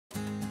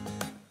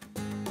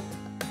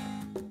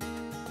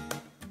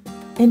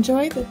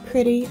Enjoy the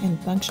pretty and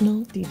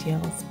functional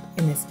details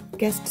in this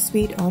guest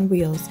suite on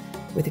wheels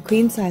with a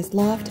queen-sized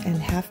loft and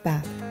half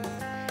bath.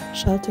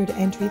 Sheltered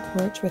entry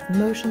porch with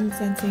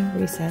motion-sensing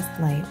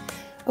recessed light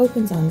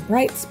opens on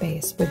bright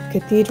space with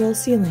cathedral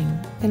ceiling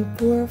and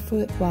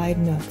 4-foot wide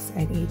nooks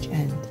at each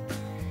end.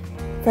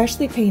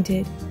 Freshly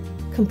painted,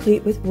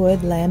 complete with wood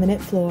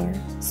laminate floor,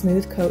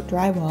 smooth coat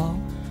drywall,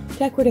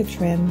 decorative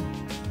trim,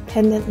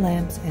 pendant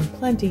lamps, and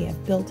plenty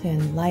of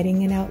built-in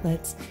lighting and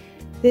outlets,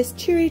 this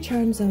cheery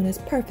charm zone is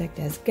perfect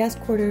as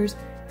guest quarters,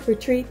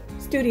 retreat,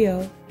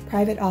 studio,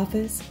 private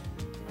office,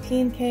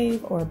 teen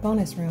cave, or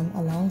bonus room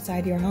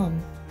alongside your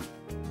home.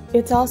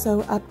 It's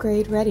also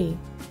upgrade ready,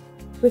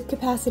 with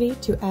capacity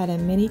to add a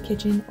mini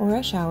kitchen or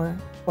a shower,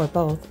 or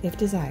both if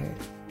desired.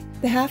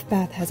 The half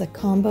bath has a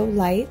combo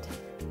light,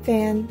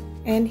 fan,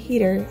 and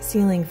heater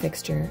ceiling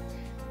fixture,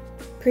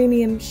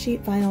 premium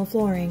sheet vinyl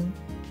flooring,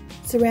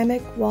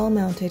 ceramic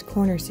wall-mounted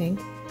corner sink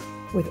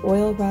with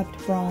oil-rubbed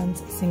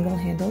bronze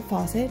single-handle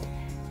faucet,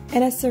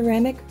 and a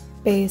ceramic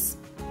base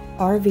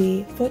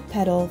RV foot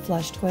pedal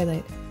flush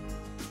toilet.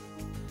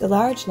 The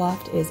large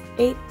loft is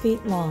 8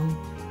 feet long,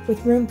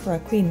 with room for a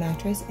queen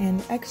mattress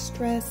and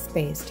extra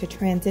space to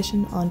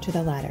transition onto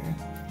the ladder.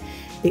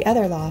 The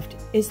other loft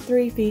is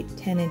 3 feet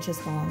 10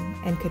 inches long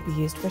and could be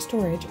used for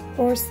storage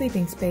or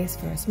sleeping space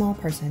for a small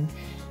person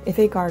if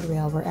a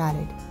guardrail were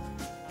added.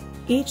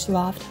 Each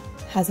loft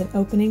has an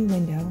opening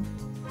window,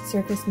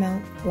 surface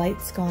mount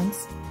light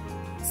sconce,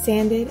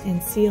 sanded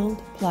and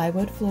sealed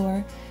plywood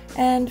floor,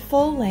 and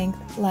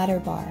full-length ladder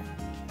bar.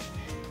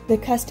 The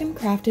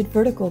custom-crafted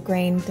vertical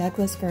grain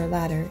Douglas fir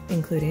ladder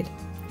included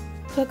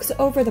hooks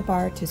over the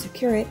bar to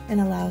secure it and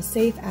allows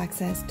safe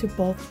access to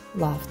both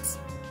lofts.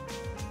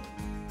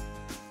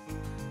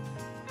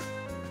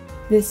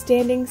 This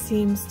standing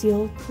seam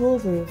steel cool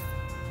roof,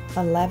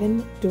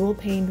 11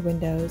 dual-paned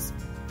windows,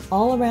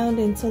 all-around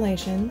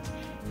insulation,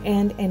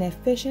 and an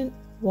efficient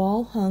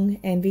wall-hung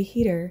NV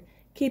heater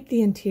keep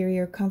the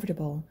interior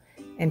comfortable,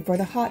 and for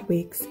the hot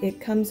weeks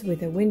it comes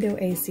with a window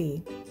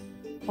AC.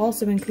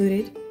 Also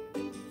included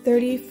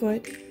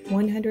 30-foot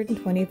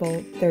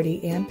 120-volt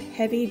 30-amp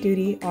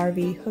heavy-duty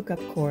RV hookup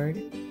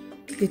cord,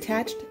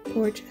 detached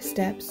porch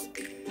steps,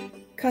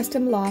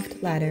 custom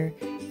loft ladder,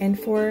 and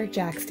 4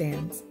 jack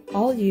stands,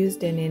 all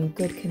used and in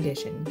good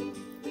condition.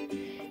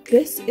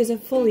 This is a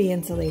fully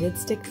insulated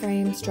stick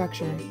frame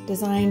structure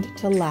designed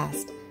to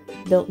last,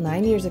 built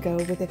 9 years ago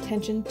with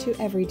attention to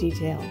every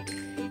detail,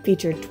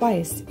 featured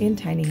twice in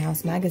Tiny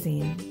House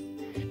magazine.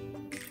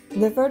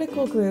 The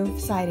vertical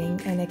groove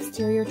siding and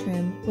exterior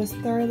trim was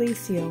thoroughly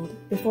sealed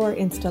before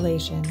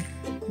installation,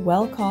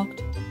 well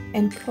caulked,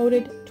 and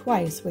coated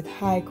twice with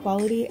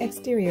high-quality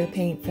exterior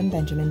paint from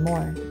Benjamin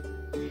Moore.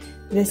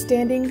 The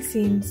standing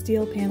seam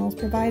steel panels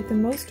provide the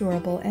most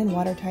durable and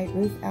watertight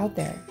roof out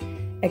there.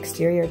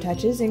 Exterior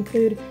touches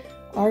include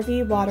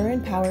RV water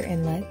and power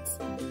inlets,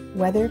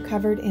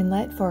 weather-covered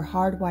inlet for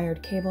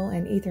hardwired cable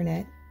and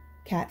Ethernet,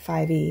 Cat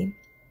 5e,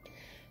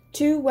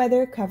 2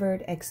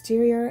 weather-covered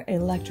exterior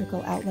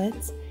electrical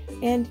outlets,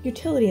 and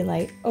utility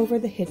light over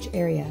the hitch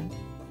area.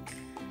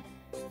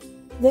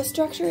 This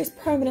structure is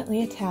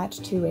permanently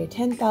attached to a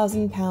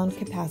 10,000-pound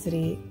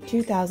capacity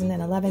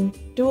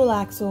 2011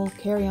 dual-axle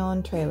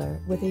carry-on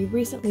trailer with a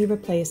recently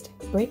replaced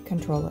brake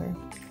controller.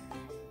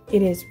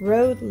 It is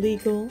road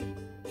legal,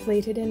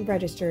 plated and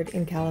registered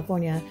in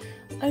California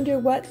under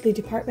what the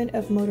Department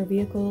of Motor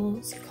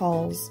Vehicles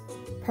calls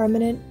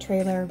permanent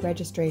trailer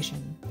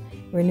registration,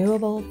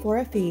 renewable for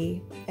a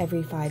fee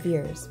every 5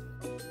 years.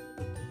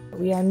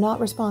 We are not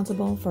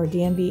responsible for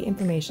DMV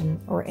information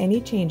or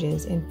any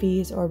changes in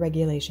fees or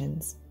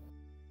regulations.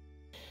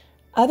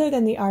 Other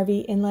than the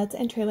RV inlets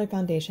and trailer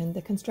foundation,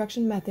 the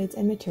construction methods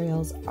and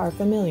materials are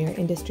familiar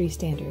industry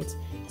standards,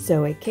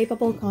 so a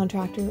capable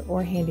contractor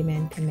or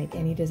handyman can make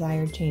any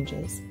desired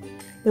changes.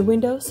 The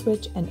window,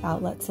 switch, and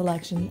outlet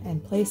selection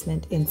and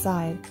placement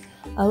inside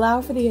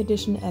allow for the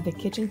addition of a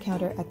kitchen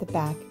counter at the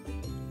back,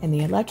 and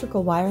the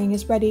electrical wiring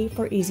is ready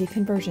for easy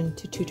conversion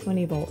to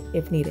 220 volt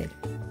if needed.